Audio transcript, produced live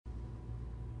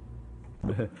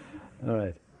All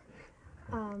right.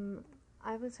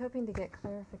 I was hoping to get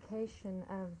clarification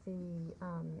of the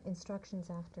instructions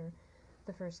after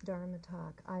the first Dharma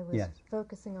talk. I was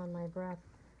focusing on my breath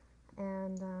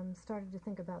and started to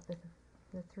think about the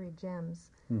three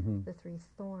gems, the three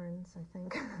thorns, I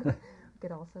think we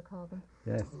could also call them.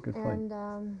 Yes, good point.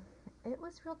 And it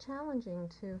was real challenging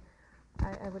to,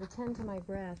 I would attend to my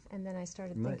breath, and then I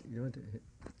started thinking. You want to hit?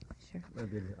 Sure.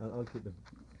 I'll keep the...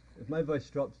 If my voice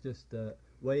drops, just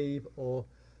wave or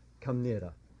come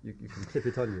nearer. You can clip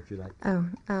it on you if you like.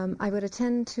 I would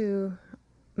attend to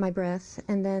my breath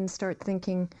and then start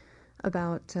thinking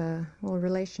about,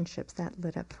 relationships. That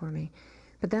lit up for me.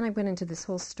 But then I went into this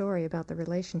whole story about the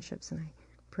relationships, and I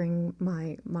bring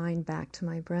my mind back to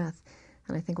my breath.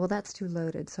 And I think, well, that's too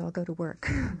loaded, so I'll go to work.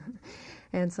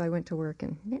 And so I went to work,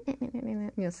 and,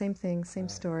 same thing, same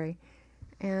story.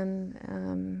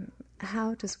 And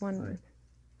how does one... Right.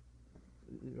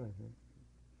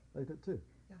 You got two?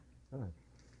 Yeah. All right.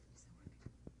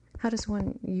 How does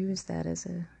one use that as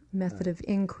a method of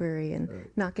inquiry and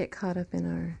not get caught up in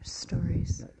our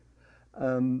stories?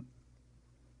 Right.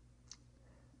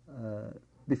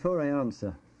 Before I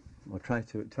answer, or try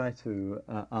to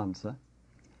answer,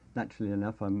 naturally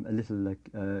enough, I'm a little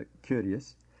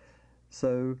curious.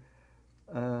 So,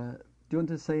 do you want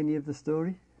to say any of the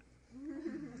story?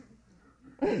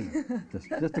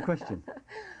 just a question. You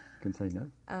can say no.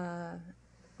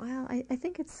 Well, I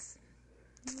think it's...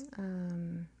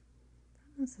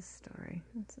 what's the story?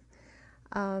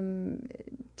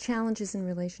 Challenges in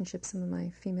relationships, some of my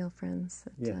female friends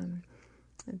that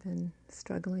I've been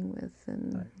struggling with.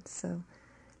 And so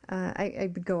I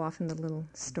would go off in the little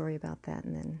story about that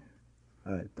and then...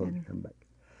 All right, probably come back.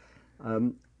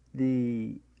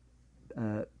 The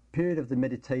period of the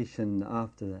meditation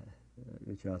after,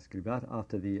 which you asked about,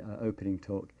 after the opening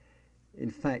talk, in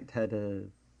fact had a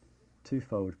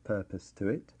twofold purpose to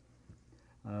it.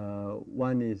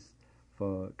 One is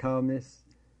for calmness,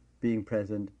 being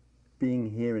present, being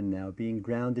here and now, being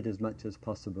grounded as much as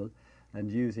possible, and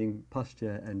using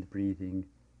posture and breathing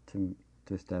to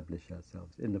establish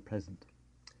ourselves in the present.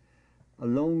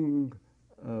 Along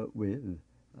with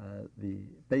the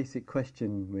basic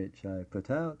question which I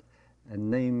put out, and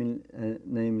namely,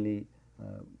 I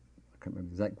can't remember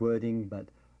the exact wording, but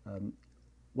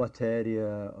what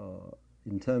area, or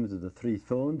in terms of the three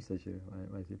thorns, as you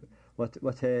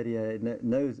what area in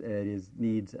those areas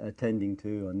needs attending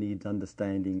to or needs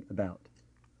understanding about.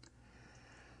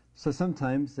 So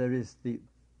sometimes there is the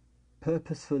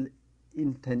purposeful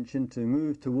intention to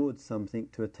move towards something,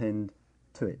 to attend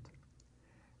to it.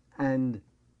 And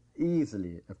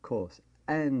easily, of course,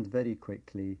 and very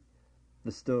quickly,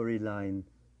 the storyline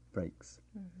breaks.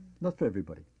 Not for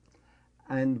everybody.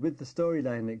 And with the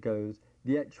storyline it goes,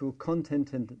 the actual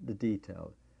content and the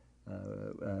detail.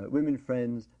 Women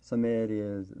friends, some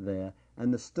areas there,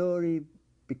 and the story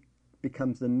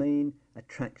becomes the main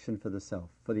attraction for the self,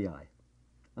 for the I.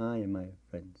 I and my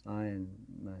friends, I and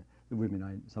the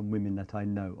women, some women that I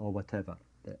know, or whatever.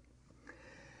 There.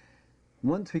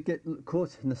 Once we get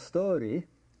caught in the story,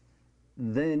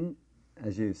 then,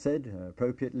 as you said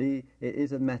appropriately, it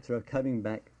is a matter of coming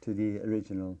back to the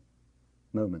original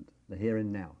moment, the here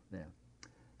and now there.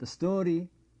 The story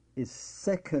is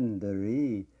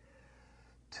secondary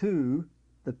to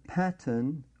the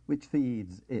pattern which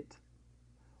feeds it.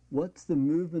 What's the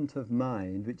movement of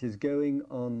mind which is going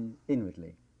on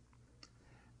inwardly?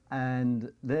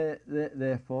 And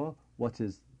therefore, what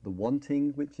is the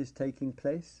wanting which is taking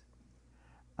place?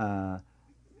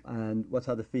 And what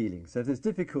are the feelings? So if there's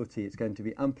difficulty, it's going to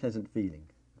be unpleasant feeling,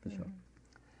 for sure.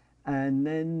 And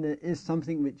then there is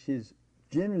something which is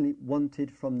generally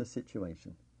wanted from the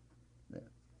situation.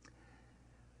 There.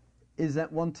 Is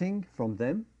that wanting from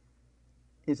them?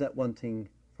 Is that wanting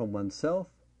from oneself?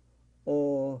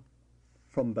 Or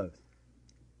from both?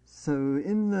 So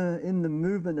in the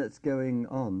movement that's going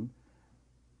on,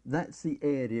 that's the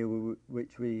area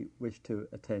which we wish to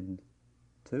attend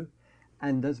to,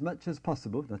 and as much as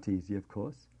possible, not easy of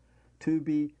course, to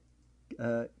be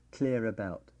clear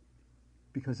about.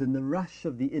 Because in the rush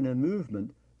of the inner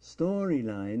movement,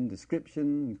 storyline,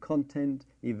 description, content,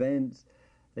 events,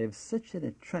 they have such an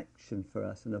attraction for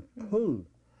us and a pull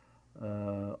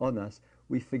on us,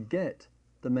 we forget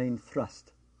the main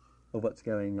thrust of what's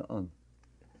going on.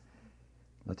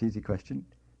 Not easy question.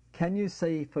 Can you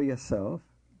say for yourself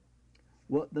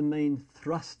what the main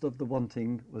thrust of the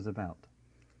wanting was about?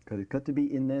 Because it's got to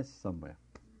be in there somewhere.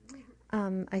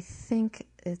 I think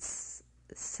it's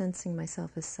sensing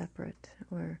myself as separate,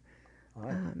 or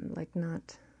like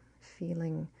not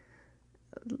feeling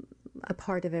a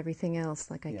part of everything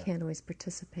else, like I can't always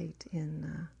participate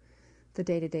in the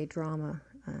day-to-day drama.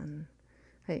 I'm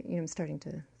starting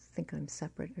to think I'm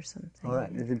separate or something. All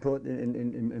right, it's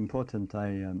important.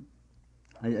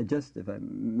 I just, if I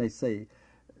may say,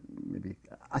 maybe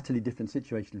utterly different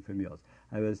situation from yours.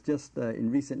 I was just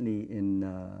recently in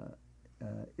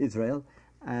Israel,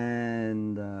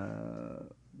 and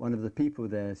one of the people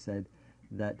there said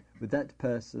that with that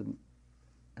person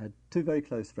had two very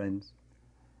close friends,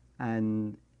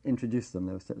 and introduced them.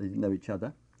 They didn't know each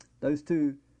other. Those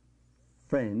two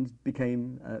friends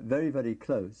became very, very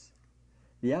close.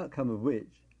 The outcome of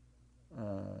which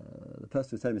the person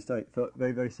who was telling the story felt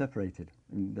very, very separated.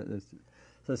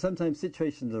 So sometimes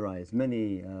situations arise,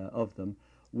 many of them,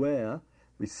 where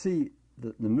we see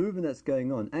that the movement that's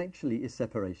going on actually is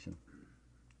separation.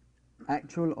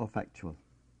 Actual or factual.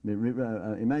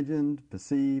 Imagined,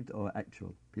 perceived, or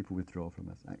actual. People withdraw from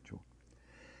us, actual.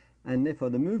 And therefore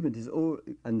the movement is all,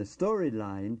 and the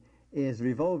storyline is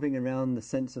revolving around the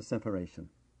sense of separation.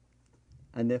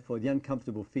 And therefore the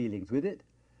uncomfortable feelings with it.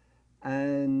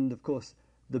 And of course,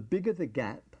 the bigger the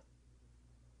gap,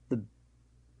 the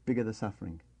bigger the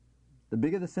suffering. The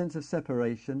bigger the sense of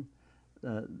separation,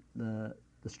 the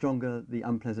stronger the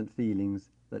unpleasant feelings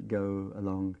that go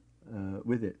along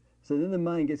with it. So then the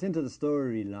mind gets into the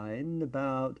storyline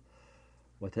about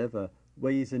whatever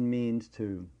ways and means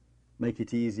to make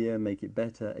it easier, make it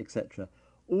better, etc.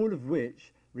 All of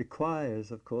which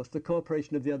requires, of course, the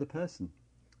cooperation of the other person.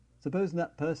 Supposing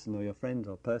that person or your friend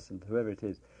or person, whoever it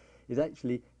is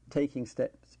actually taking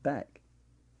steps back,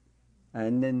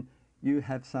 and then you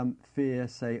have some fear,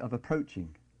 say, of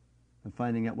approaching and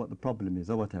finding out what the problem is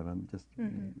or whatever. I'm just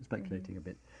speculating a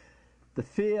bit. The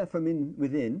fear from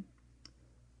within,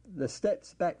 the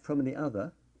steps back from the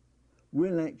other,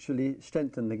 will actually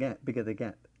strengthen the gap, bigger the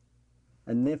gap.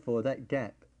 And therefore that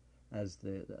gap, as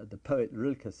the poet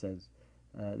Rilke says,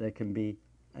 there can be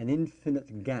an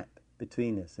infinite gap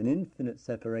between us, an infinite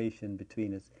separation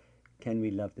between us. Can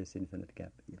we love this infinite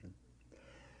gap even?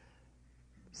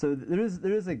 So there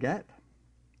is a gap,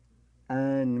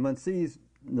 and one sees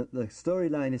that the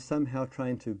storyline is somehow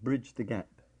trying to bridge the gap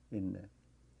in there.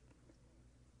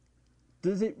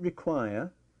 Does it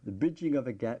require the bridging of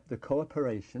a gap, the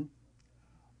cooperation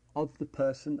of the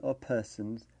person or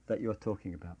persons that you're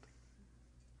talking about?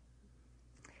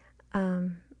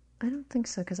 I don't think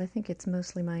so, because I think it's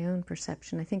mostly my own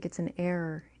perception. I think it's an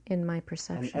error in my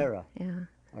perception. An error? Yeah.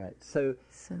 All right, so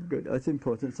good, that's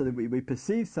important. So that we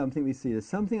perceive something, we see there's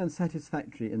something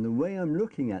unsatisfactory in the way I'm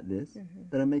looking at this,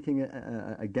 that I'm making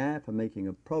a gap, I'm making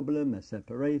a problem, a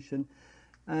separation,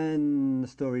 and the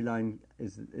storyline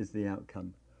is the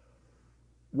outcome.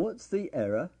 What's the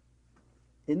error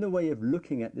in the way of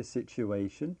looking at this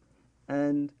situation,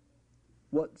 and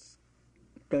what's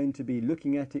going to be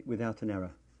looking at it without an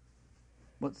error?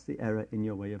 What's the error in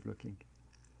your way of looking?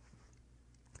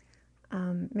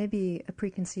 Maybe a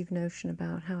preconceived notion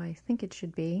about how I think it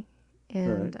should be,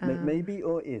 and right. Maybe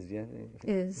or is, yeah.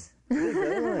 Is.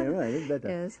 right, better.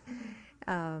 Is.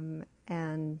 Do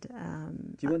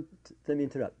you want? Let me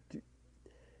interrupt.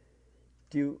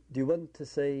 Do you want to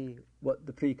say what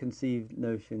the preconceived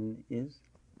notion is?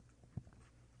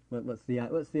 What's the?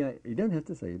 You don't have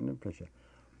to say. No pressure.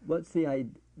 What's the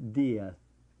idea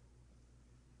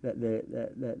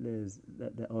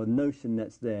or notion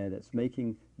that's there that's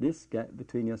making this gap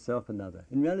between yourself and another?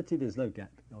 In reality, there's no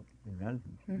gap. In reality,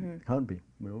 can't be.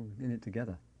 We're all in it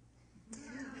together.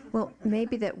 Well,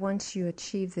 maybe that once you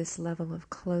achieve this level of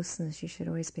closeness, you should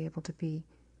always be able to be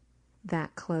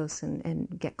that close and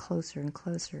get closer and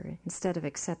closer, instead of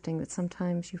accepting that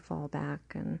sometimes you fall back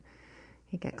and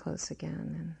you get close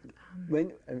again.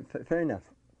 And fair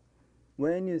enough.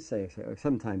 When you say,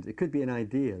 sometimes it could be an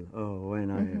ideal,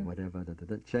 when I, whatever,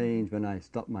 change, when I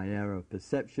stop my error of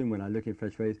perception, when I look in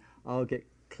fresh ways, I'll get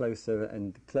closer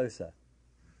and closer.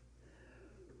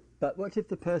 But what if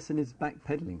the person is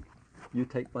backpedaling? You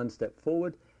take one step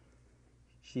forward,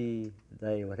 she,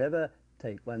 they, whatever,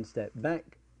 take one step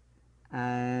back,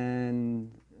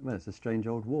 and, well, it's a strange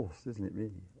old waltz, isn't it,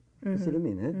 really? You see what I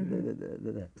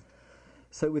mean?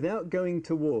 So without going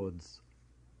towards,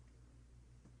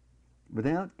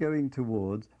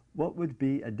 what would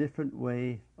be a different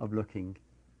way of looking,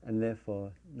 and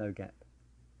therefore no gap,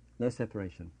 no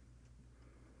separation,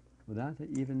 without it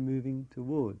even moving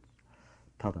towards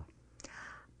Tada?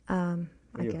 I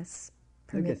guess...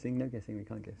 No guessing, we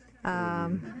can't guess.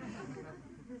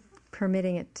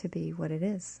 Permitting it to be what it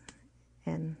is,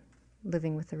 and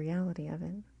living with the reality of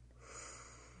it.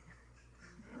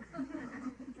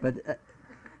 But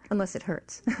unless it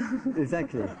hurts.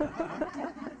 Exactly.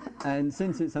 And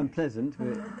since it's unpleasant,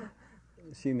 we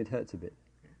assume it hurts a bit.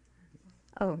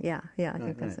 Oh, yeah, I Right,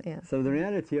 think that's right. it, yeah. So the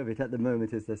reality of it at the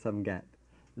moment is there's some gap.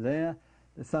 There's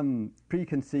some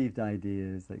preconceived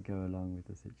ideas that go along with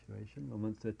the situation. One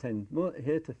wants to attend more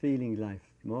here to feeling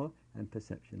life more and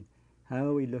perception.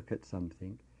 How we look at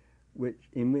something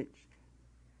in which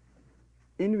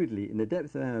inwardly, in the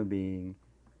depths of our being,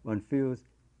 one feels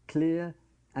clear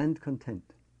and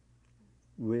content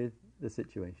with the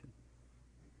situation.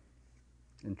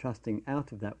 And trusting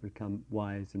out of that will come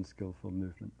wise and skillful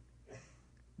movement.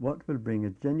 What will bring a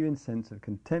genuine sense of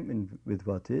contentment with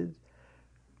what is,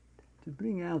 to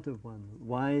bring out of one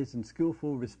wise and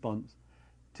skillful response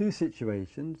to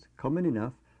situations, common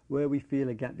enough, where we feel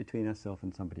a gap between ourselves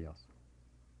and somebody else.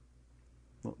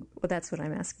 Well, that's what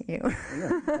I'm asking you.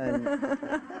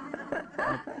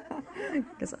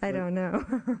 Because I don't know.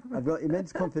 I've got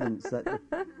immense confidence that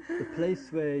the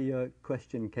place where your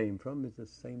question came from is the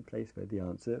same place where the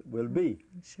answer will be.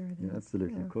 I'm sure it is. Yeah,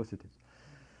 absolutely, Yeah. of course it is.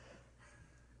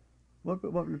 What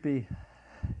would be,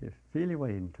 if feeling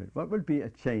way into it, what would be a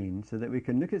change so that we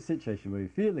can look at a situation where we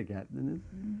feel the gap, and there's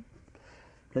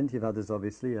plenty of others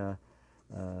obviously are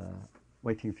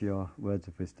waiting for your words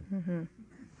of wisdom.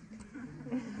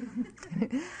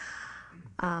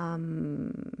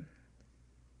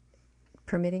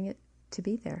 Permitting it to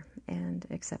be there and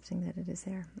accepting that it is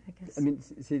there, I guess. I mean,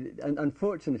 see,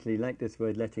 unfortunately, like this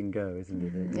word letting go, isn't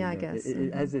it? Yeah, I guess.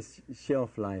 It has this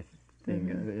shelf life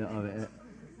thing of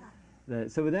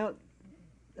it. So without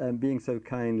being so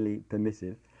kindly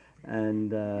permissive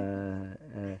and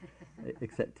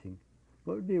accepting,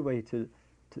 what would be a way to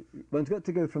one's got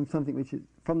to go from something which is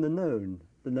from the known.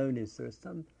 The known is there are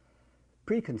some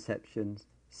preconceptions,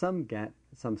 some gap,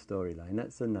 some storyline.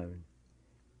 That's the known.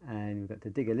 And we've got to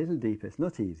dig a little deeper. It's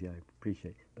not easy, I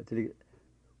appreciate, but to dig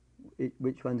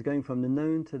which one's going from the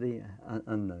known to the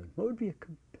unknown. What would be a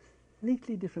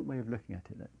completely different way of looking at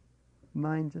it that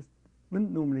mind just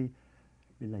wouldn't normally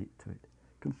relate to it?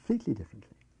 Completely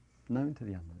differently. Known to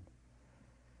the unknown.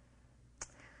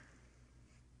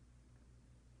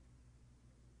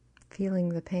 Feeling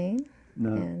the pain?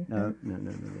 No.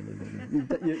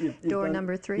 Door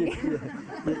number 3?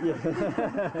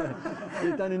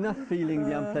 You've done enough feeling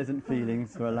the unpleasant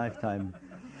feelings for a lifetime.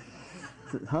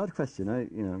 It's a hard question,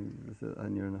 and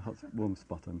you're in a warm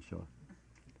spot, I'm sure.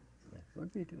 Yeah.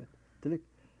 What do you do?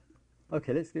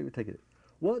 Okay, let's take it.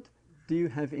 What do you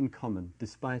have in common,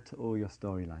 despite all your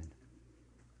storyline?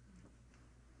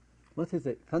 What is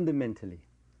it fundamentally,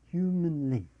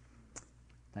 humanly,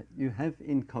 that you have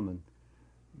in common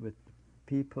with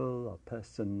people or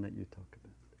person that you talk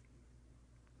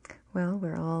about? Well,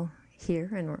 we're all here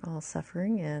and we're all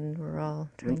suffering and we're all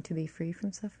trying to be free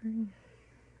from suffering.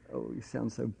 Oh, you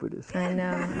sound so Buddhist. I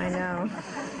know.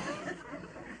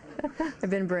 I've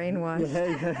been brainwashed.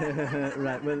 Yeah.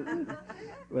 Right,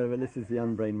 well, this is the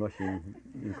unbrainwashing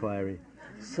inquiry.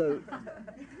 So,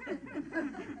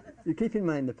 you keep in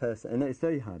mind the person, and it's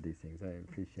very hard, these things, I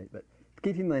appreciate, but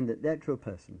keep in mind that the actual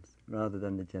persons rather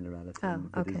than the generality in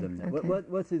Buddhism.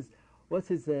 Okay.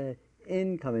 What is there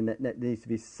in common that needs to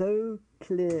be so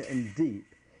clear and deep,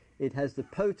 it has the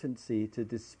potency to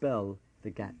dispel the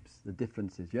gaps, the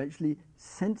differences. You actually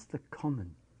sense the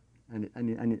common, and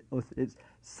it's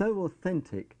so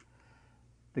authentic,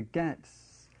 the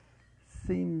gaps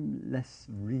seem less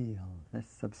real, less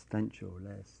substantial,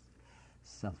 less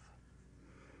self.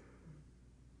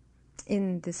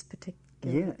 In this particular...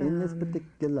 Yeah, in this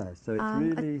particular, so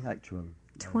it's really actual.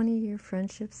 20-year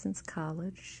friendship since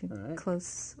college, Right.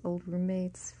 Close old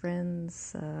roommates,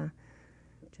 friends,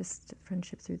 just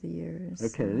friendship through the years.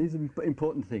 Okay, these are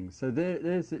important things. So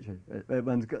there's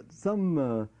one's got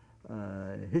some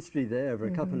history there over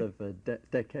a couple of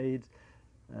decades.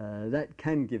 That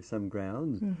can give some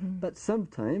grounds, but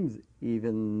sometimes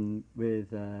even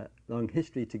with long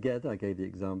history together, I gave the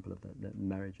example of that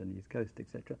marriage on the East Coast,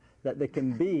 etc., that there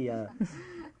can be a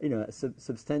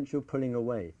substantial pulling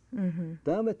away.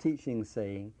 Dharma teaching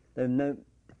saying that no,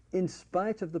 in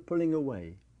spite of the pulling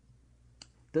away,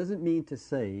 doesn't mean to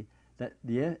say that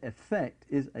the effect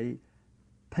is a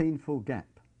painful gap.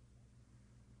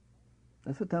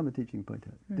 That's what Dharma teaching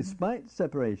pointed out. Despite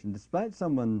separation, despite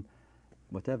someone,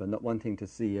 whatever, not wanting to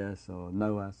see us or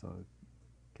know us or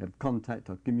have contact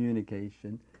or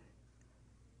communication,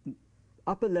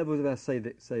 upper levels of us say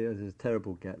there's a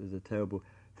terrible gap, there's a terrible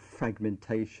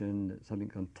fragmentation, that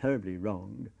something's gone terribly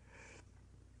wrong.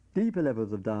 Deeper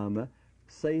levels of Dharma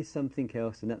say something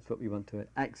else, and that's what we want to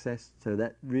access, so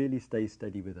that really stays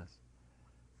steady with us.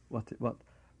 What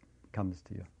comes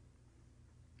to you?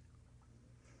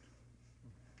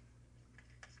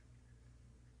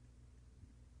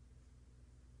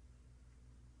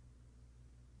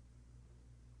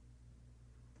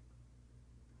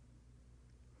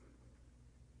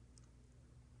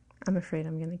 I'm afraid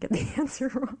I'm going to get the answer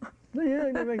wrong.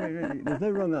 No, there's no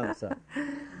wrong answer,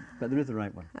 but there is a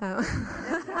right one. Oh.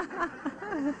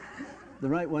 The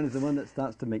right one is the one that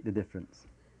starts to make the difference.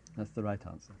 That's the right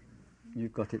answer.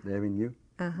 You've got it there in you.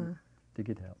 Dig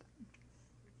it out.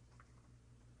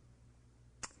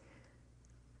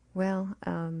 Well,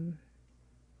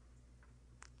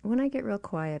 when I get real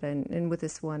quiet, and with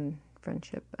this one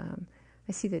friendship,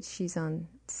 I see that she's on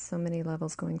so many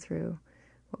levels going through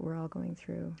what we're all going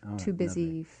through. Too busy,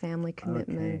 lovely. family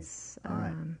commitments. Okay. All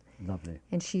right. Lovely.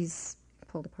 And she's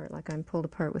pulled apart like I'm pulled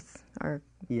apart with our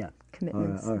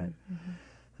commitments. All right.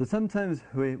 So sometimes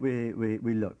we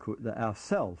look at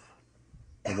ourself,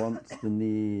 the wants, the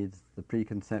needs, the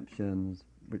preconceptions,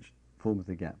 which forms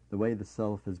the gap, the way the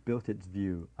self has built its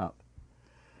view up.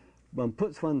 One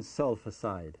puts one's self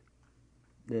aside,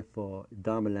 therefore,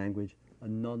 Dharma language, a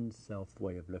non-self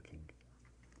way of looking.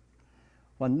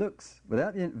 One looks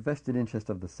without the vested interest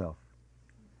of the self,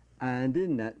 and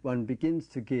in that one begins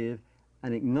to give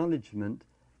an acknowledgement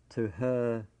to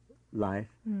her life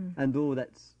and all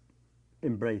that's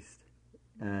embraced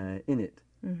in it.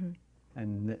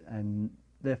 And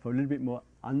therefore, a little bit more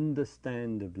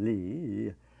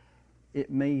understandably, it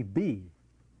may be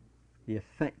the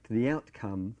effect, the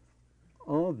outcome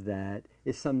of that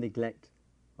is some neglect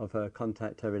of her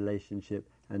contact, her relationship,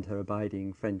 and her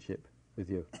abiding friendship with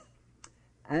you.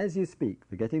 As you speak,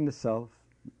 forgetting the self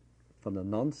from the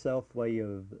non-self way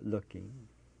of looking,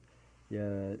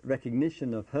 your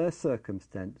recognition of her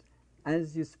circumstance,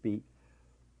 as you speak,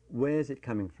 where's it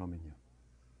coming from in you?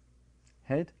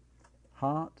 Head,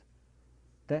 heart,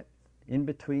 depth, in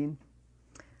between?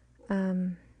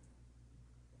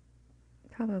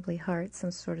 Probably heart,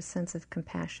 some sort of sense of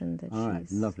compassion that All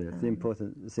right, lovely. That's the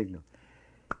important signal.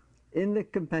 In the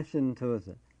compassion towards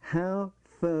her, how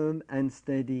firm and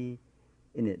steady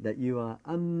in it that you are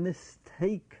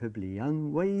unmistakably,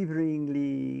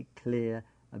 unwaveringly clear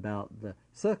about the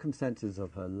circumstances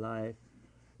of her life,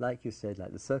 like you said,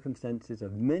 like the circumstances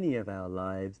of many of our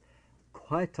lives.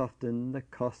 Quite often the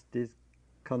cost is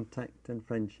contact and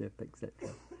friendship,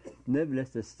 etc.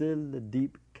 Nevertheless, there's still a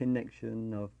deep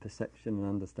connection of perception and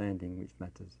understanding which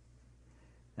matters.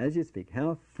 As you speak,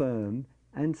 how firm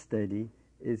and steady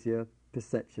is your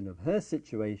perception of her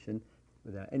situation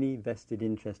without any vested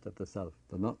interest of the self,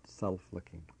 the not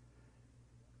self-looking?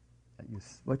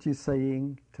 What you're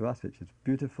saying to us, which is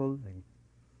beautiful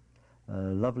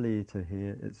and lovely to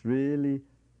hear, it's really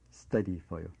steady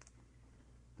for you.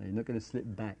 Now, you're not going to slip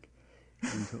back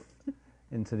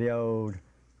into the old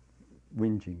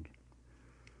whinging.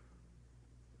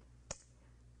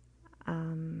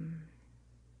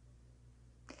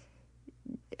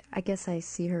 I guess I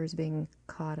see her as being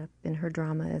caught up in her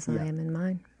drama as I am in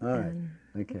mine. All right.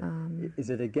 Okay. Is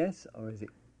it a guess or is it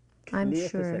clear? I'm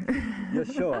sure. You're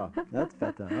sure. That's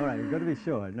better. All right. We've got to be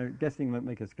sure. No, guessing won't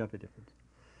make a scrap of difference.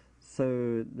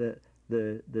 So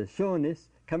the sureness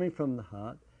coming from the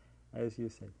heart, as you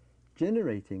said,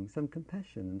 generating some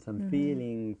compassion and some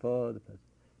feeling for the person.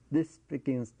 This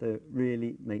begins to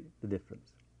really make the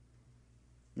difference.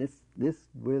 This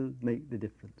will make the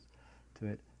difference to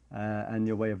it and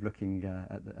your way of looking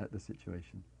at the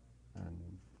situation.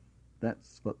 And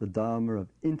that's what the Dharma of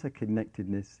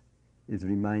interconnectedness is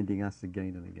reminding us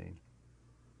again and again,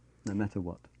 no matter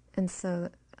what. And so,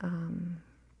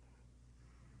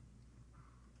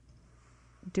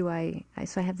 so I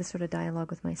have this sort of dialogue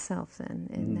with myself then,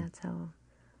 and that's how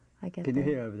I get Can there. you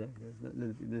hear over there? A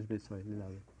little bit, sorry, a little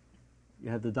louder. You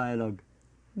have the dialogue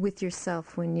with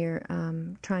yourself when you're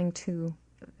trying to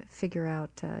figure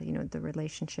out, the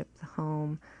relationship, the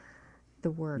home,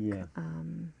 the work. Yeah.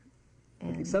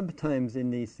 And sometimes in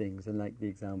these things, and like the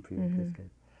example you just gave,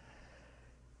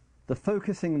 the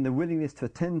focusing and the willingness to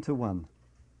attend to one,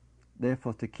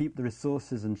 therefore to keep the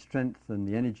resources and strength and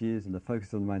the energies and the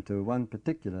focus of the mind to one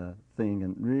particular thing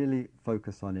and really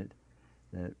focus on it,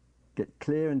 get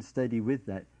clear and steady with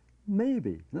that,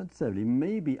 maybe, not necessarily,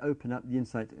 maybe open up the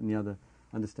insight and the other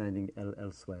understanding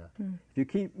elsewhere. If you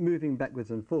keep moving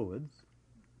backwards and forwards,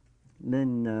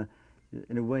 then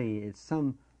in a way it's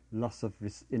some loss of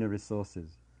inner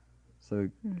resources. So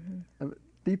a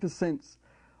deeper sense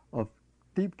of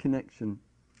deep connection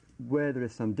where there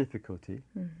is some difficulty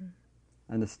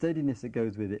and the steadiness that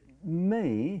goes with it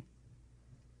may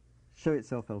show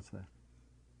itself elsewhere.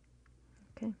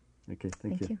 Okay. Okay,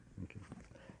 thank you. Thank you.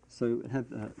 So have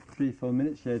 3-4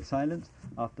 minutes shared silence.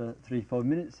 After 3-4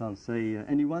 minutes I'll say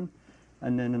anyone,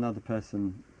 and then another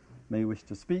person may wish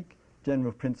to speak.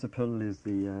 General principle is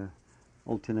the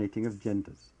alternating of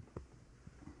genders.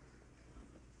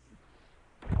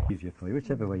 Easier for you,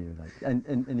 whichever way you like.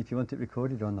 And if you want it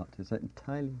recorded or not, is that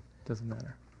entirely... Doesn't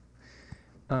matter.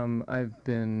 I've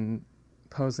been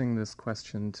posing this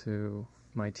question to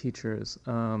my teachers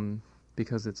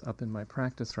because it's up in my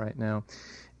practice right now,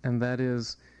 and that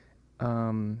is,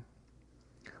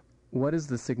 what is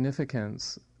the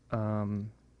significance of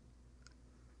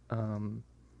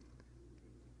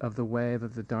the way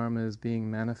that the Dharma is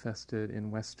being manifested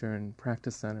in Western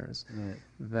practice centers, Right.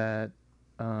 that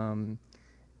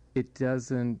it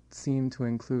doesn't seem to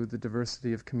include the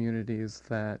diversity of communities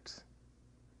that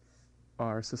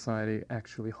our society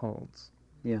actually holds.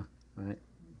 Yeah, right,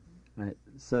 right.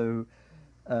 So,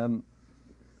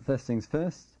 first things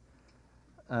first,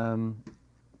 who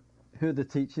are the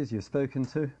teachers you've spoken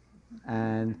to,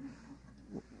 and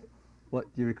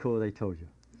what do you recall they told you?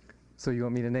 So you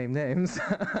want me to name names?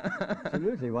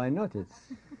 Absolutely, why not?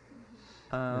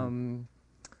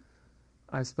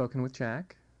 I've spoken with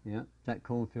Jack. Yeah, Jack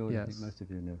Cornfield, I Yes. think most of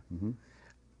you know. Mm-hmm.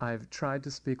 I've tried to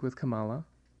speak with Kamala.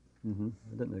 Mm-hmm.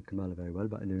 I don't know Kamala very well,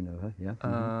 but I do know her, yeah.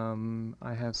 Mm-hmm.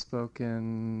 I have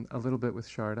spoken a little bit with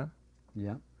Sharda.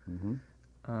 Yeah.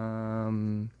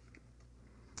 Mm-hmm.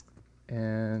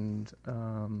 And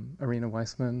Arena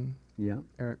Weissman, Yeah.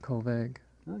 Eric Kolveg.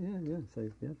 Oh, yeah.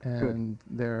 So, yeah. And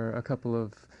there are a couple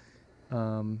of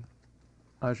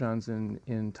ajahns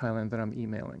in Thailand that I'm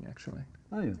emailing, actually.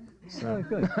 Oh, yeah. So Oh,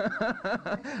 good.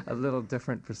 a little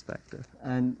different perspective.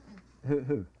 And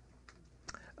who?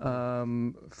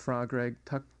 Fra Greg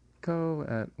Tucko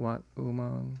at Wat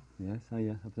Umang. Yes, oh,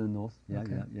 yeah, up in the north. Yeah,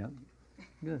 Okay. yeah.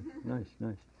 Good, nice.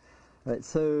 Right,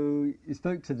 so you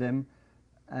spoke to them,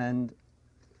 and,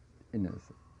 you know,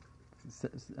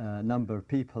 a number of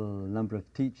people, a number of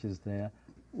teachers there.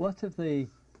 What have they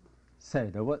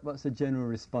said, or what's the general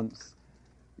response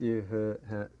you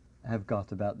have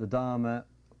got about the Dharma?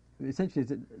 Essentially,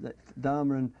 is it that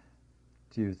Dharma and,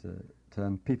 to use the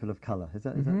term, people of colour? Is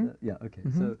that yeah? Okay.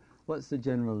 Mhm. So, what's the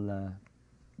general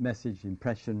message,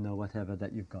 impression, or whatever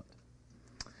that you've got?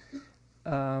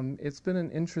 It's been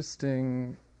an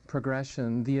interesting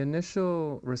progression. The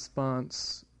initial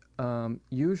response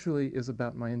usually is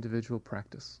about my individual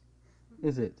practice.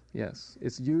 Is it? Yes,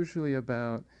 it's usually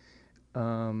about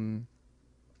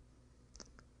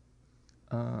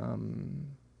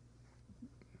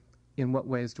in what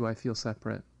ways do I feel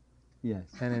separate,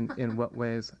 Yes. and in what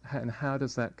ways, and how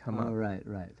does that come Oh, up?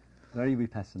 right. Very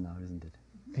Vipassana, isn't it?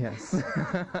 Yes.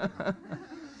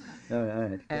 All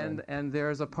right. And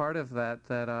there's a part of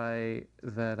that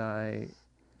I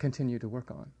continue to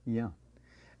work on. Yeah.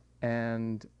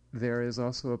 And there is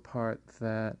also a part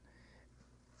that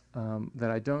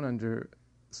I don't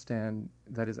understand,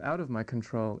 that is out of my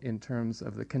control in terms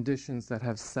of the conditions that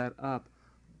have set up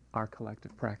our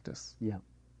collective practice. Yeah.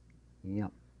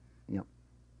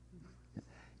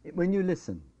 When you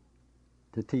listen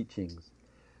to teachings,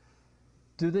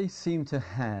 do they seem to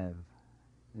have,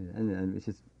 and which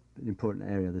is an important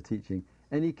area of the teaching,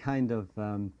 any kind of,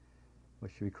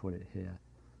 what should we call it here,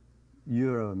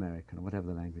 Euro-American, or whatever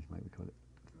the language might we call it,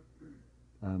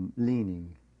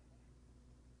 leaning?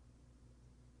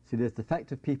 See, there's the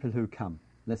fact of people who come.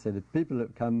 Let's say the people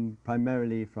that come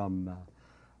primarily from,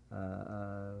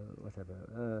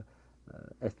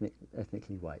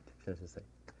 ethnically white, shall I say.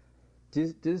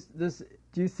 Do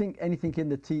you think anything in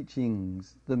the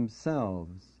teachings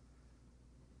themselves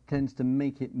tends to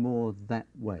make it more that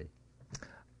way?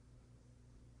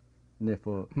 And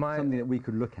therefore, something that we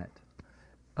could look at?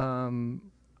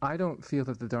 I don't feel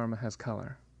that the Dharma has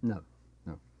color. No.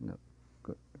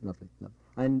 Good, lovely.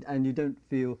 And you don't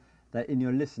feel that in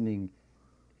your listening,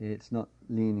 it's not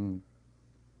leaning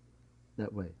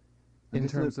that way. In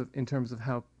terms of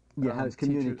how how it's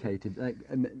communicated. Like,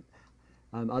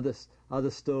 other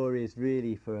stories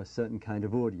really for a certain kind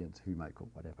of audience, who you might call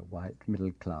whatever, white,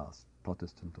 middle class,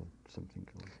 Protestant, or something.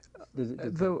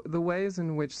 The ways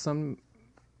in which some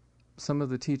of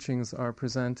the teachings are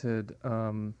presented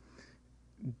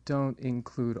don't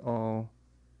include all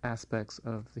aspects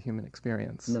of the human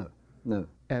experience. No.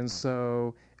 And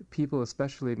so people,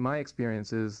 especially my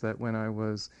experience is that when I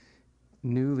was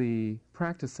newly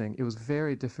practicing, it was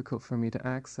very difficult for me to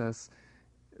access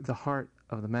the heart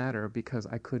of the matter because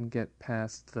I couldn't get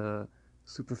past the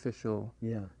superficial,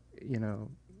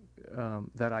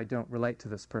 that I don't relate to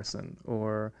this person,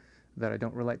 or that I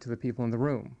don't relate to the people in the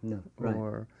room. No, right.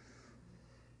 Or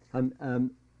a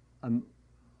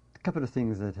couple of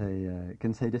things that I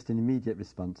can say just in immediate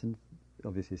response, and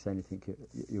obviously say anything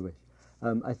you wish.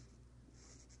 I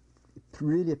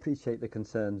really appreciate the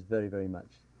concerns very, very much,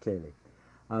 clearly.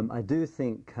 I do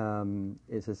think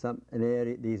it's an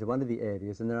area, these are one of the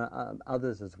areas, and there are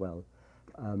others as well,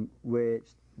 which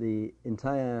the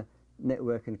entire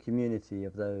network and community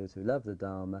of those who love the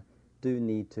Dharma do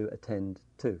need to attend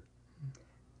to.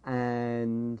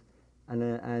 and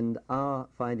are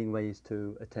finding ways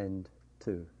to attend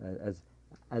to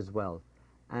as well.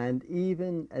 And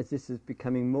even as this is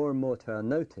becoming more and more to our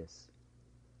notice,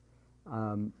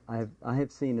 I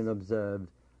have seen and observed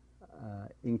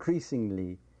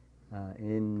increasingly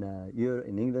in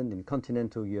England, in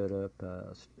continental Europe,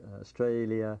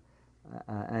 Australia,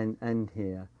 and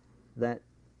here, that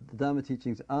the Dharma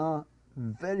teachings are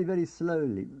very, very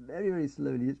slowly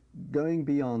going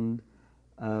beyond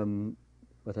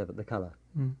whatever the colour.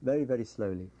 Very, very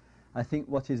slowly. I think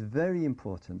what is very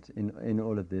important in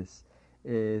all of this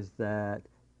is that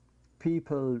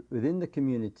people within the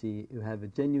community who have a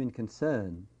genuine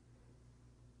concern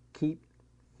keep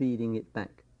feeding it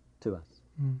back to us,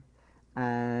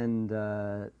 and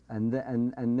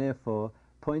therefore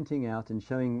pointing out and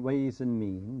showing ways and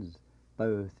means,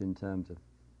 both in terms of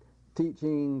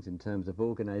teachings, in terms of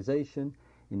organisation,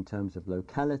 in terms of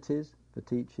localities for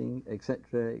teaching,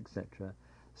 etc., etc.,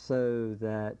 so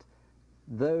that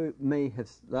though it may have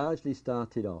largely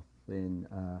started off in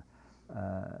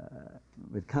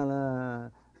with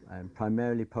colour and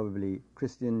primarily probably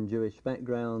Christian Jewish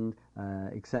background,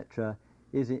 etc.,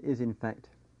 is in fact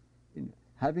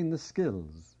having the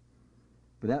skills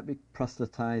without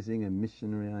proselytizing and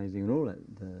missionarizing and all that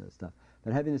stuff,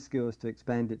 but having the skills to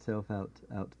expand itself out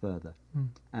further.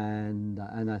 And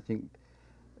I think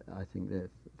the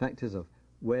factors of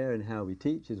where and how we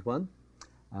teach is one.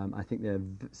 I think there are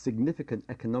significant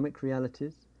economic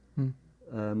realities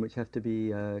which have to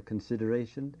be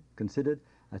considered.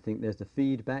 I think there's the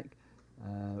feedback,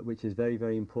 which is very,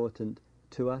 very important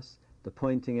to us, the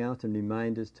pointing out and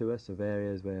reminders to us of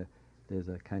areas where there's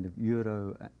a kind of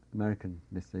Euro-American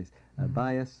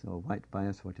bias, or white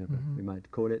bias, whatever we might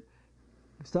call it.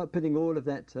 Start putting all of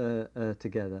that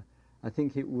together. I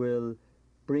think it will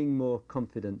bring more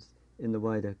confidence in the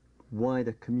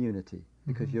wider community,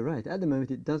 because you're right, at the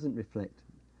moment it doesn't reflect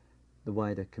the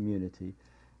wider community,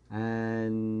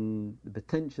 and the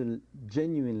potential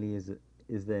genuinely is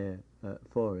there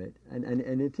for it, and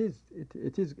it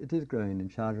is growing in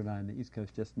Shardula and the East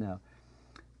Coast just now.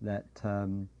 That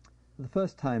for the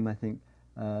first time, I think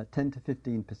 10 to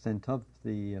 15% of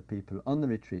the people on the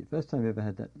retreat, first time we ever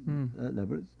had that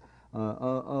levels,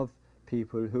 of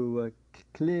people who were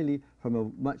clearly from a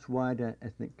much wider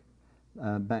ethnic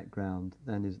background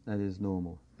than is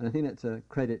normal, and I think that's a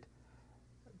credit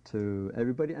to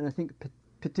everybody, and I think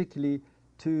particularly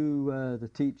to the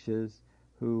teachers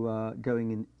who are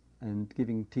going in and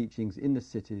giving teachings in the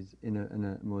cities in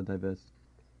a more diverse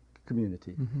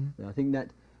community. I think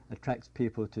that attracts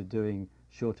people to doing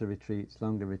shorter retreats,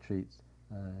 longer retreats,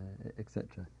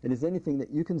 etc. And is there anything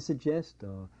that you can suggest,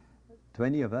 or to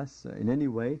any of us in any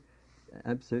way?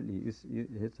 Absolutely,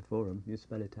 here's the forum, you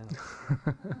spell it out.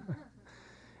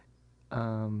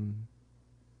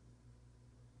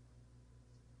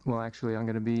 Well, actually, I'm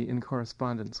going to be in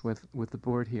correspondence with the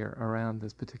board here around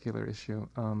this particular issue.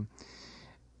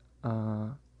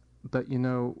 But you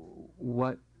know,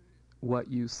 what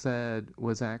you said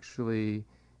was actually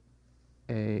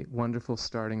a wonderful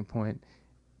starting point,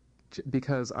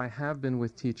 because I have been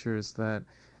with teachers that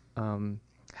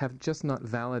have just not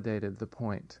validated the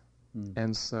point.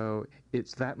 And so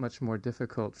it's that much more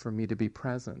difficult for me to be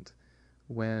present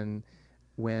when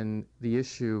the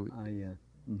issue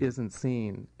isn't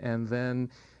seen. And then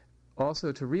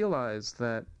also to realize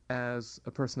that as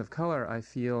a person of color, I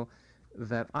feel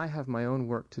that I have my own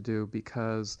work to do,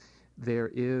 because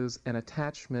there is an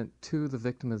attachment to the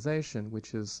victimization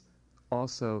which is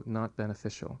also not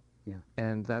beneficial.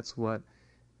 And that's what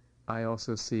I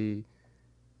also see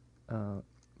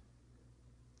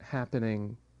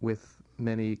happening with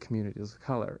many communities of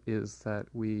color, is that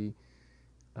we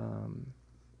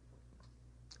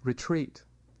retreat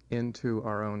into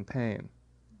our own pain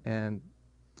and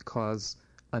cause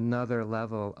another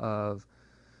level of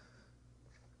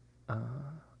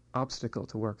obstacle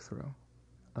to work through.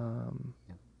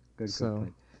 Good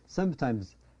point.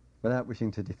 Sometimes, without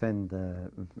wishing to defend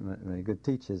very good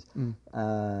teachers,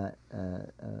 or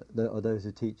those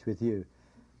who teach with you,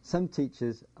 some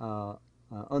teachers are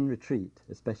on retreat,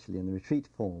 especially in the retreat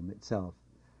form itself,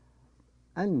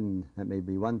 and that may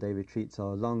be one-day retreats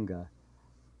or longer,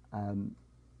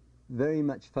 very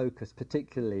much focused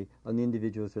particularly on the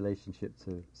individual's relationship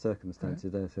to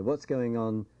circumstances. Right. So what's going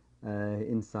on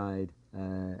inside,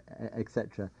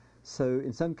 etc. So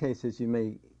in some cases you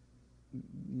may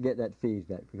get that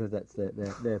feedback because that's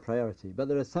their priority. But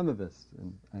there are some of us,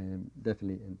 and I am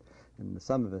definitely in the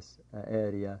some of us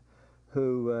area,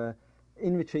 who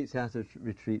in retreats, out of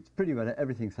retreats, pretty well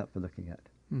everything's up for looking at.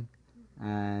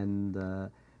 And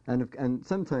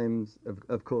sometimes,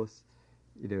 of course,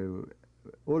 you know,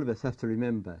 all of us have to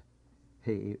remember,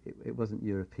 hey, it wasn't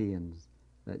Europeans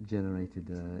that generated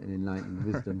an enlightened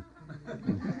wisdom,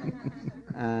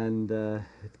 and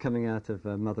it's coming out of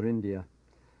Mother India,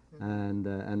 and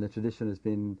the tradition has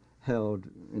been held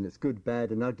in its good,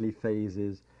 bad, and ugly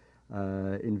phases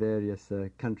in various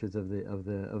countries of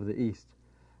the East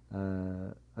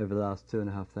over the last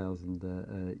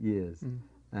 2,500 years,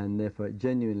 and therefore it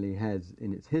genuinely has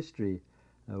in its history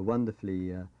a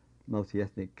wonderfully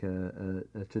multi-ethnic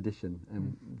tradition,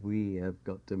 and we have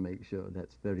got to make sure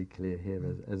that's very clear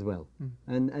here as well.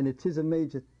 And it is a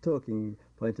major talking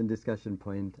point and discussion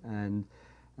point, and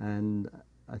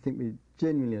I think we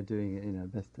genuinely are doing it in our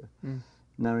best to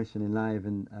nourish and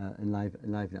enliven.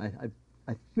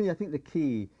 I think the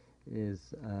key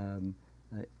is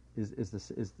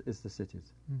the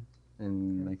cities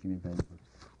and making it available.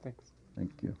 Thanks.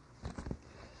 Thank you.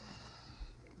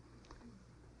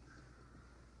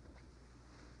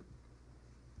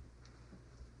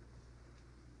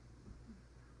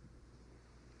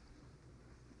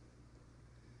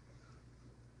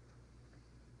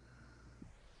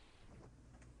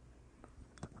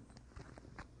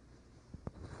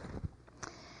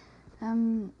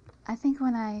 I think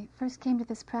when I first came to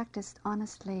this practice,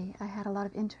 honestly, I had a lot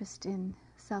of interest in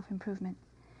self-improvement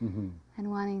and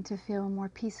wanting to feel more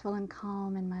peaceful and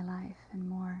calm in my life, and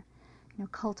more,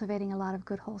 cultivating a lot of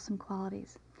good, wholesome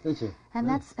qualities. Did you? And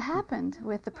Nice. that's happened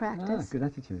with the practice. Good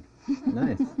attitude.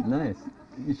 Nice, nice.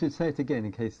 You should say it again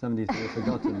in case somebody's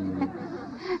forgotten. More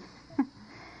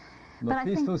But I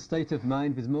peaceful state of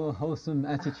mind with more wholesome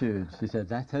attitude. She said,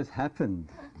 that has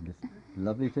happened. It's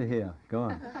lovely to hear. Go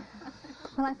on.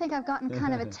 Well, I think I've gotten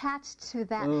kind of attached to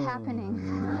that happening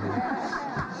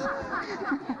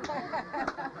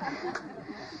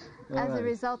as a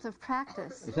result of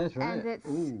practice. Is that right?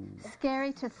 And it's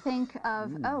scary to think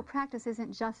of, practice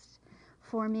isn't just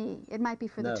for me. It might be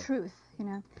for the truth, It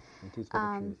is for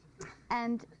the truth.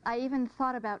 And I even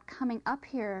thought about coming up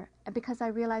here because I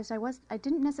realized I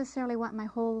didn't necessarily want my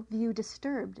whole view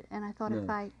disturbed. And I thought if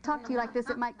I talk to you like this,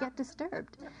 it might get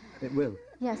disturbed. It will.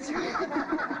 Yes.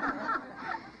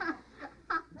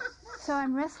 So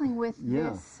I'm wrestling with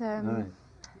this All right.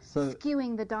 So,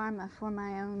 skewing the Dharma for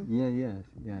my own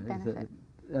benefit.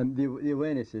 The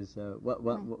awareness is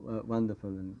wonderful,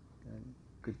 and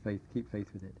good faith. Keep faith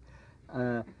with it.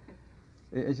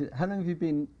 How long have you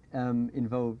been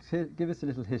involved? Give us a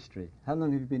little history. How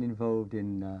long have you been involved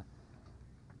in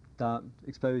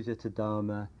exposure to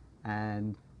Dharma,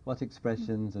 and what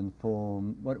expressions and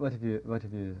form? What have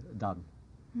you done?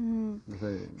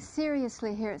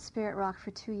 Seriously, here at Spirit Rock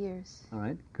for 2 years. All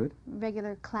right, good.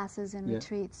 Regular classes and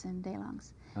retreats and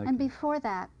day-longs. Okay. And before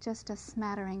that, just a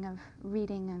smattering of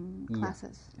reading and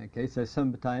classes. Okay, so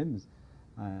sometimes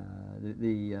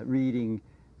the reading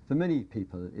for many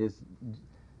people is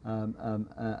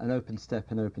an open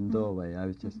step, an open doorway. I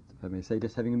was just, if I may say,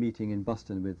 just having a meeting in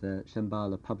Boston with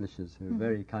Shambhala Publishers, who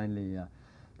very kindly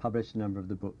published a number of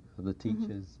the books of the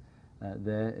teachers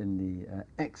there in the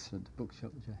excellent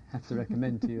bookshop, which I have to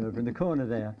recommend to you over in the corner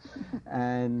there,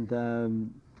 and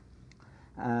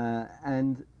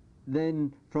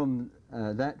then from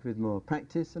that with more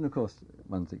practice, and of course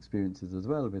one's experiences as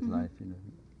well with life.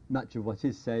 Much of what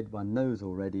is said one knows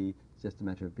already. It's just a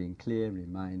matter of being clear,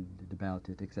 reminded about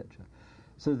it, etc.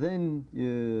 So then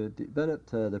you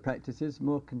developed the practices,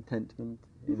 more contentment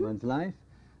in one's life,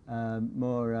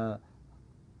 more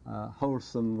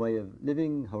wholesome way of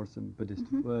living, wholesome Buddhist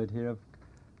word here, of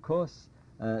course,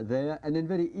 there, and then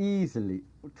very easily,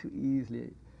 too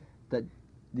easily, that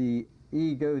the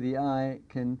ego, the I,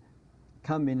 can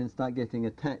come in and start getting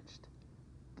attached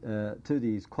to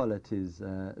these qualities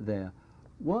there.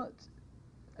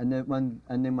 And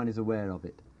then one is aware of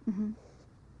it.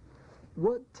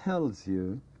 What tells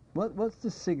you? What's the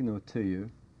signal to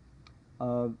you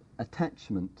of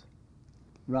attachment,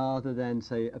 rather than,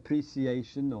 say,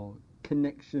 appreciation or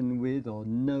connection with or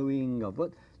knowing of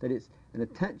what, that it's an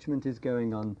attachment is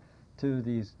going on to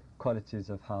these qualities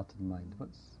of heart and mind?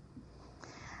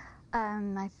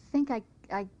 I think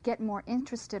I get more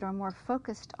interested or more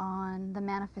focused on the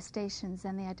manifestations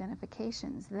and the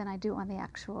identifications than I do on the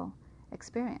actual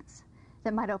experience.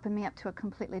 That might open me up to a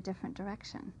completely different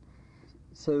direction.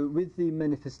 So with the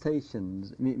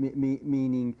manifestations,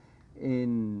 meaning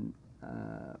in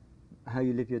how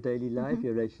you live your daily life,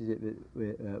 your relationship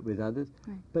with others.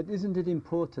 Right. But isn't it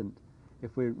important,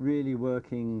 if we're really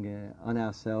working on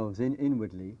ourselves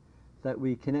inwardly, that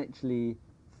we can actually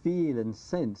feel and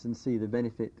sense and see the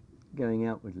benefit going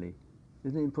outwardly?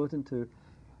 Isn't it important to,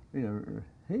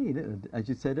 hey, as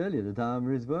you said earlier, the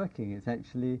Dharma is working. It's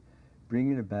actually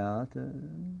bringing about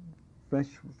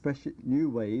fresh new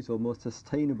ways or more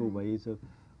sustainable ways of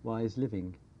wise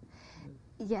living.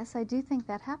 Yes, I do think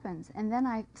that happens. And then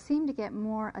I seem to get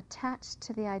more attached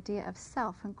to the idea of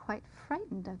self and quite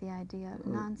frightened of the idea of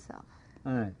non-self.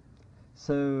 All right.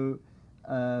 So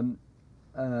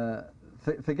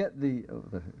forget the... Oh,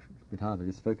 it's a bit hard, I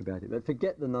just spoke about it, but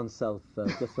forget the non-self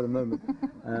just for a moment.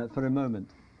 For a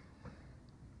moment.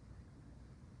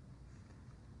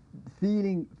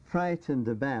 Feeling frightened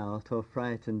about or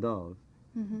frightened of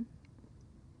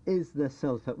is the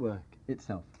self at work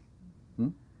itself. Hmm?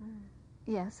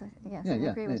 Yes, I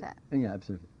agree with that. Yeah,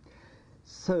 absolutely.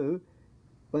 So,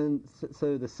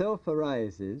 so the self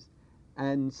arises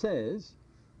and says,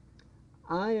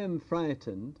 I am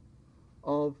frightened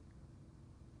of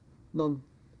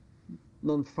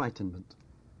non-frightenment.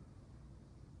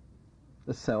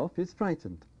 The self is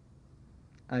frightened.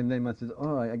 And then one says,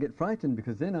 oh, I get frightened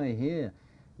because then I hear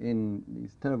in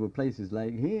these terrible places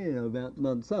like here about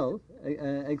non-self,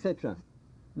 etc.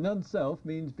 Non-self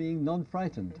means being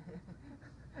non-frightened.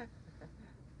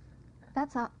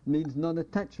 That's all. Means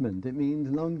non-attachment. It means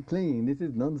non-clinging. This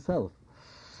is non-self.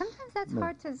 Sometimes that's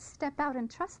hard to step out and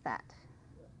trust that.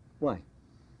 Why?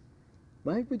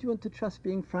 Why would you want to trust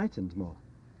being frightened more?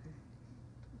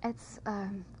 It's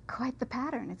quite the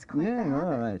pattern. It's quite the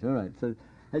habit. all right. So,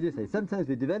 as you say, sometimes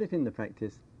we develop in the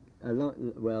practice,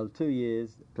 2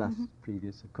 years plus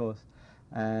previous, of course,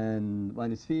 and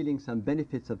one is feeling some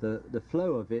benefits of the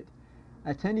flow of it.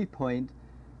 At any point,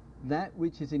 that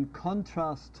which is in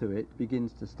contrast to it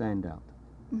begins to stand out.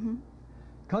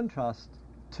 Contrast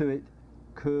to it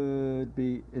could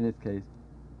be, in this case,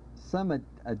 some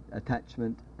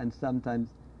attachment, and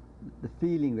sometimes the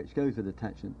feeling which goes with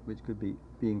attachment, which could be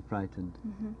being frightened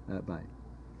by.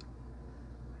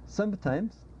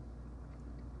 Sometimes,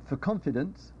 for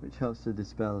confidence, which helps to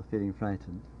dispel feeling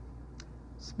frightened,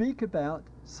 speak about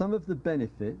some of the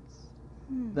benefits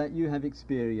that you have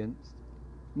experienced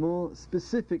more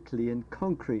specifically and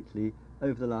concretely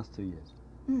over the last 2 years.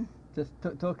 Just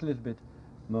talk a little bit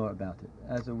more about it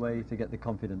as a way to get the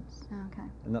confidence. Okay.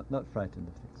 And not frightened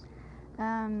of things.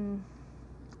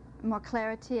 More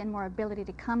clarity and more ability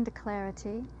to come to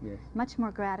clarity. Yes. Much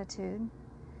more gratitude.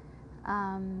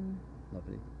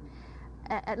 Lovely.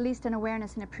 At least an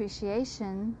awareness and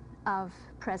appreciation of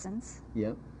presence.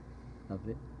 Yep.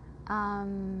 Lovely.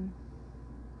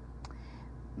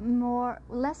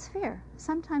 Less fear.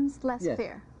 Sometimes less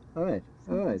fear. All right.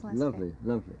 Sometimes less Lovely. fear.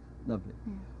 Lovely.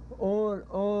 Yeah.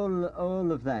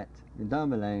 All of that in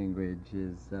Dharma language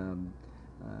is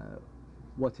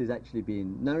what is actually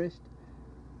being nourished,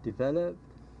 developed,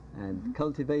 and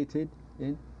cultivated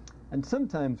in. And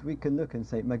sometimes we can look and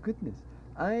say, my goodness,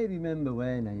 I remember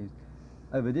when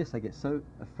over this I get so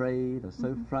afraid or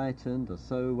so frightened or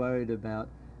so worried about,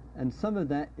 and some of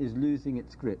that is losing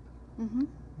its grip.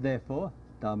 Therefore,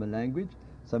 Dharma language,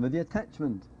 some of the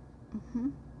attachment,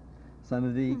 some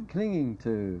of the clinging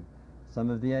to, some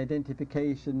of the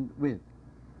identification with.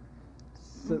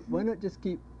 So why not just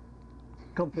keep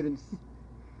confidence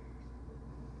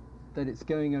that it's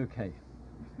going okay?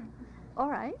 All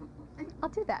right, I'll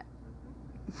do that.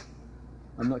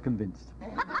 I'm not convinced.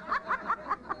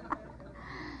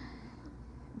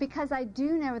 Because I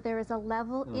do know there is a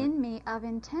level in me of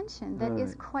intention that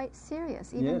is quite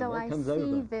serious, even though I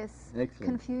see this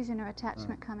confusion or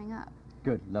attachment coming up.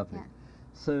 Good, lovely. Yeah.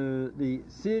 So the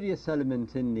serious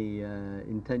element in the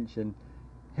intention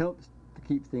helps to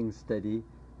keep things steady,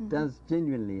 does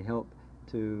genuinely help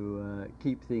to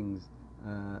keep things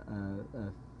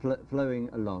flowing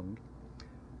along.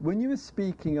 When you were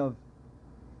speaking of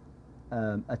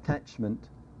attachment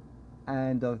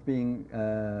and of being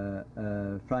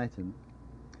frightened,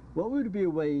 what would be a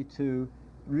way to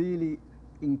really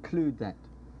include that?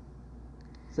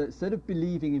 So instead of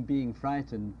believing in being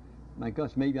frightened, my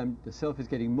gosh, maybe the self is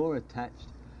getting more attached,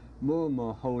 more and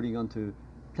more holding on to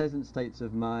pleasant states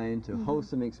of mind, to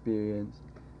wholesome experience,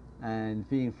 and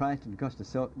being frightened, gosh,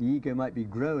 the ego might be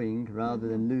growing rather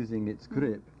than losing its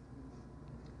grip.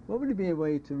 What would be a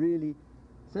way to really,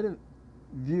 instead of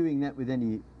viewing that with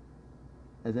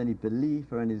as any belief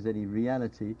or as any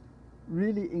reality,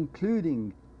 really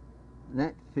including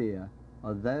that fear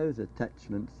or those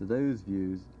attachments to those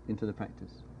views into the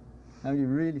practice? How do you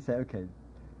really say, okay,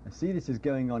 I see this is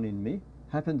going on in me,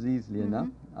 happens easily enough,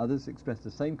 others express the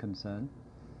same concern,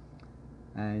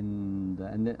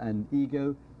 and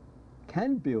ego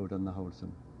can build on the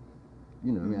wholesome,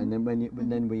 and then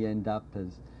then we end up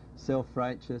as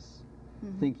self-righteous,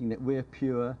 thinking that we're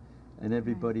pure and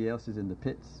everybody else is in the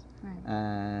pits,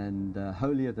 and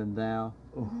holier than thou.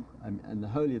 And the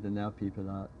holier than thou people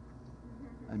are,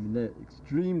 they're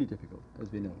extremely difficult,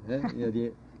 as we know.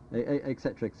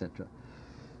 etc., etc.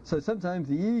 So sometimes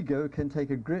the ego can take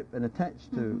a grip and attach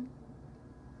to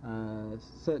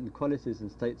certain qualities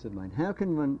and states of mind. How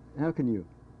can you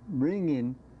bring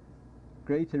in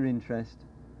greater interest,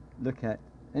 look at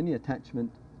any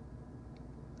attachment,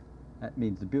 that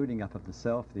means the building up of the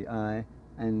self, the I,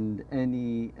 and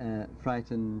any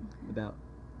frighten about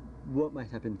what might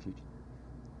happen in the future?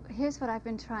 Here's what I've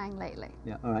been trying lately.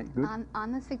 Yeah, all right, good.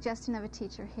 On the suggestion of a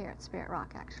teacher here at Spirit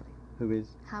Rock, actually. Who is?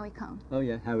 Howie Cohn. Oh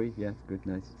yeah, Howie, yeah, good,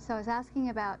 nice. So I was asking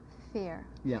about fear.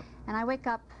 Yeah. And I wake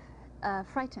up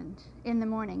frightened in the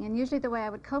morning, and usually the way I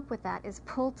would cope with that is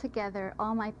pull together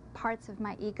all my parts of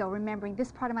my ego, remembering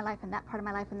this part of my life and that part of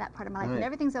my life and that part of my life, and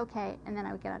everything's okay, and then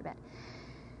I would get out of bed.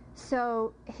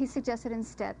 So he suggested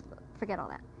instead, forget all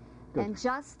that, and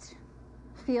just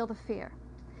feel the fear.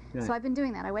 Right. So I've been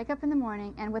doing that. I wake up in the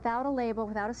morning, and without a label,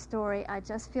 without a story, I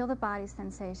just feel the body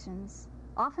sensations,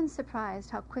 often surprised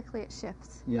how quickly it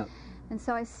shifts. Yeah. And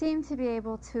so I seem to be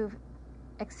able to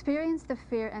experience the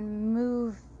fear and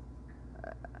move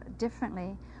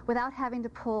differently without having to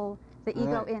pull the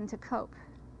ego in to cope.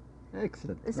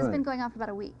 Excellent. This has been going on for about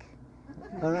a week.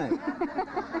 All right.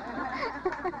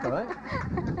 All right.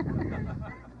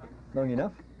 Long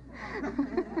enough.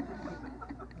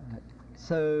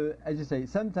 So, as you say,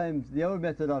 sometimes the old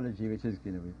methodology, which is,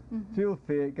 we feel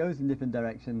fear, it goes in different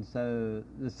directions, so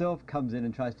the self comes in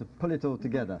and tries to pull it all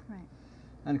together. Right.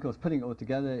 And of course, putting it all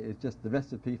together is just the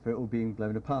recipe for it all being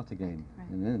blown apart again.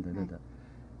 Right.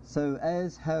 So,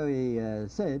 as Howie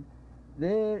said,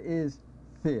 there is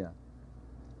fear.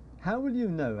 How will you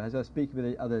know, as I was speaking with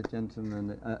the other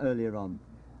gentleman earlier on,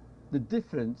 the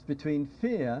difference between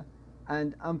fear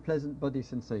and unpleasant body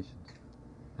sensations?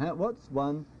 What's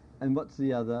one and what's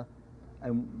the other,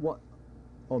 and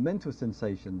or mental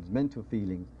sensations, mental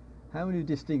feelings? How will you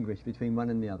distinguish between one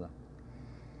and the other?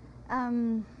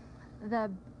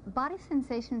 The body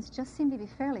sensations just seem to be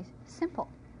fairly simple.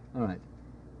 All right.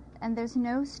 And there's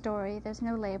no story, there's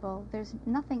no label, there's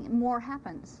nothing more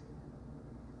happens.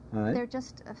 All right. They're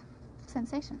just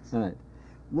sensations. All right.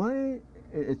 Why?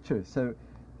 It's true. So,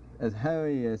 as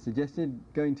Harry suggested,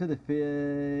 going to the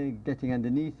fear, getting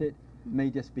underneath it, may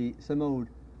just be some old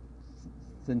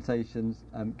sensations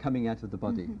coming out of the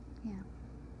body. Yeah.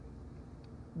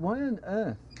 Why on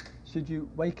earth should you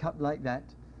wake up like that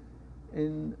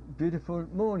in beautiful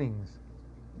mornings?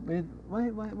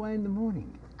 Why in the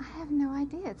morning? I have no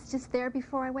idea. It's just there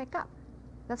before I wake up.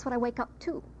 That's what I wake up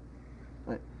to.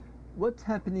 Right. What's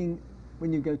happening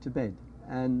when you go to bed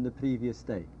and the previous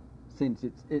day? Since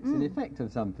it's an effect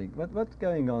of something. What's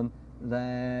going on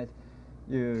that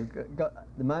you got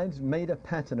the mind's made a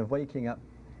pattern of waking up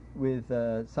with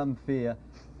some fear,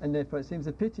 and therefore it seems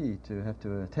a pity to have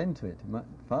to attend to it.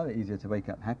 Far easier to wake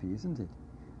up happy, isn't it?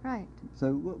 Right.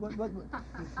 So what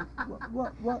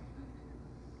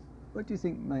do you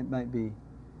think might be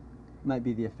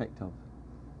the effect of?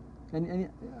 And you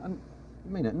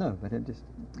may not know, but I'm just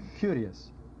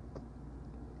curious.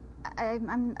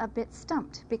 I'm a bit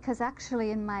stumped, because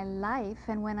actually in my life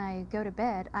and when I go to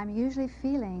bed, I'm usually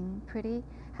feeling pretty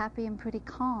happy and pretty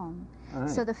calm. Right.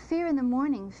 So the fear in the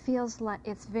morning feels like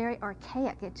it's very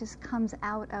archaic. It just comes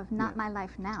out of not my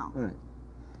life now. Right.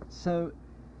 So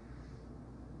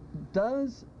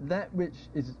does that which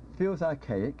feels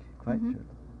archaic, quite true,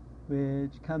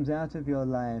 which comes out of your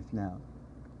life now,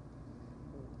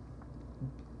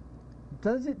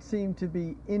 does it seem to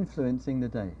be influencing the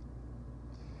day?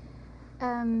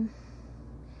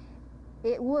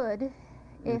 It would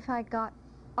if I got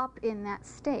up in that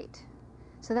state.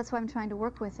 So that's why I'm trying to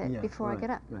work with it before I get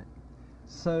up. Right.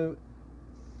 So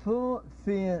for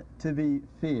fear to be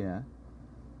fear,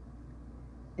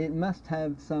 it must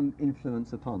have some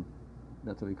influence upon.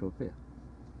 That's what we call fear.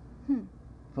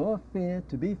 For fear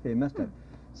to be fear, must have.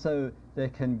 So there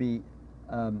can be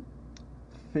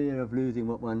fear of losing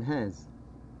what one has,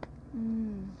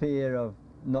 fear of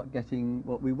not getting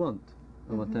what we want,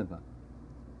 or whatever,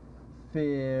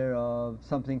 fear of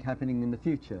something happening in the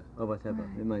future, or whatever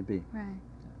it might be. Right.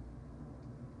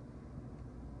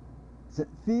 So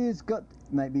fear's got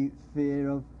maybe fear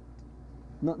of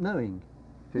not knowing,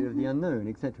 fear of the unknown,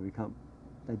 etc. We can't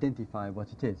identify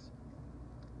what it is.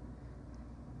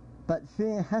 But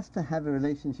fear has to have a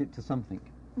relationship to something.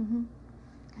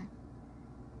 Okay.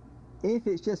 If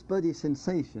it's just body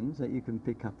sensations that you can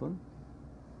pick up on,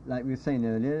 like we were saying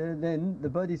earlier, then the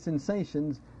body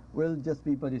sensations will just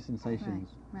be body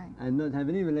sensations, and not have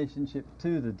any relationship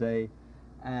to the day,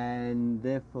 and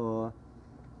therefore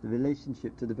the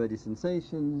relationship to the body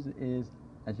sensations is,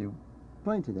 as you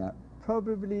pointed out,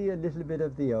 probably a little bit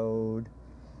of the old,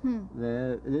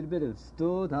 a little bit of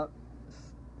stored up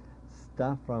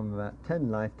stuff from about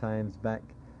 10 lifetimes back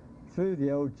through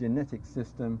the old genetic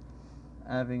system,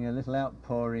 having a little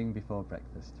outpouring before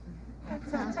breakfast. That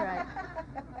sounds right.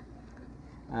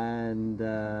 And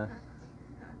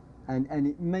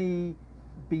it may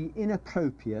be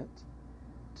inappropriate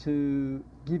to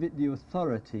give it the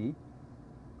authority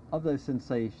of those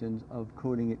sensations of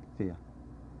calling it fear.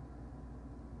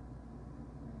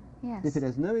 Yes. If it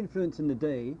has no influence in the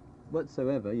day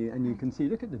whatsoever, you can see,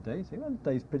 look at the day, say, well,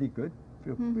 the day's pretty good,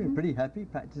 feel pretty happy,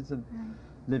 practice of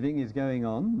living is going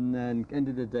on, and end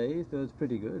of the day feels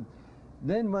pretty good.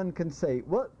 Then one can say,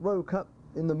 what woke up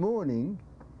in the morning,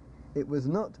 it was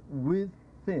not with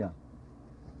fear.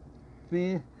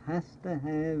 Fear has to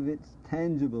have its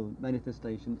tangible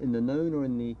manifestation in the known or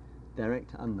in the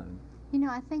direct unknown. You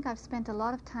know, I think I've spent a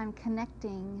lot of time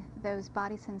connecting those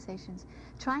body sensations,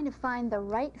 trying to find the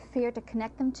right fear to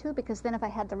connect them to, because then if I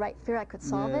had the right fear, I could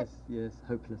solve it. Yes,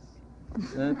 hopeless.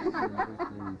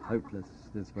 Absolutely hopeless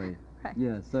this way. Right.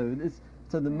 Yeah, so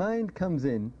the mind comes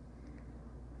in,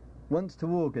 wants to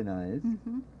organize.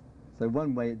 So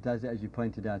one way it does it, as you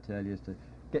pointed out earlier, is to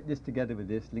get this together with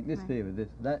this, link this fear with this,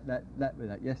 that with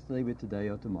that, yesterday with today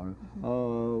or tomorrow,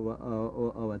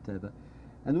 or whatever.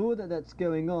 And all that's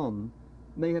going on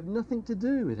may have nothing to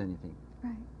do with anything.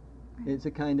 Right. It's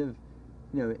a kind of,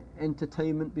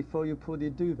 entertainment before you pull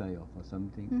your duvet off or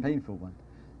something, painful one.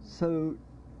 So,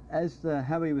 as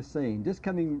Howie was saying, just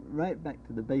coming right back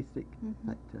to the basic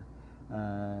factor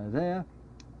there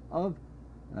of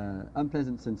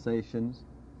unpleasant sensations,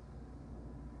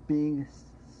 being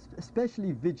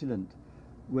especially vigilant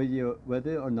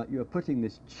whether or not you're putting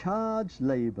this charge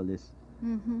label, this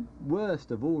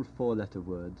worst of all four-letter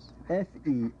words,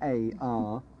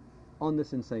 F-E-A-R, on the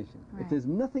sensation. Right. If there's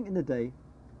nothing in the day,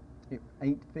 it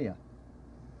ain't fear.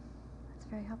 That's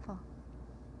very helpful.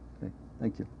 Okay,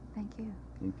 thank you. Thank you.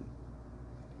 Thank you.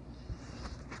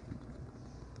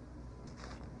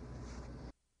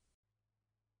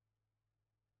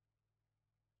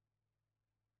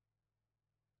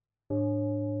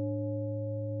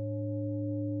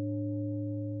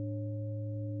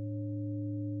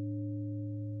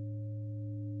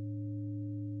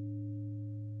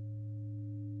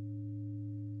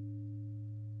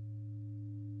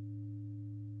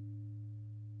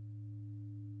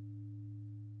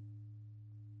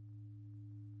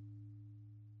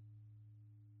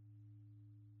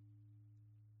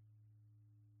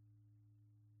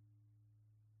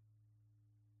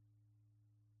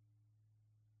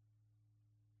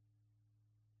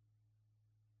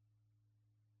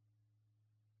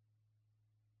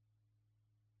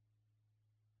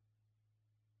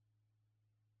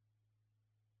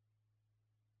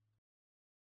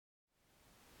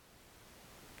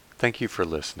 Thank you for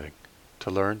listening.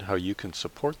 To learn how you can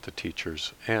support the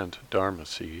teachers and Dharma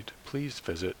Seed, please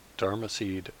visit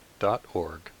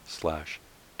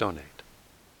dharmaseed.org/donate.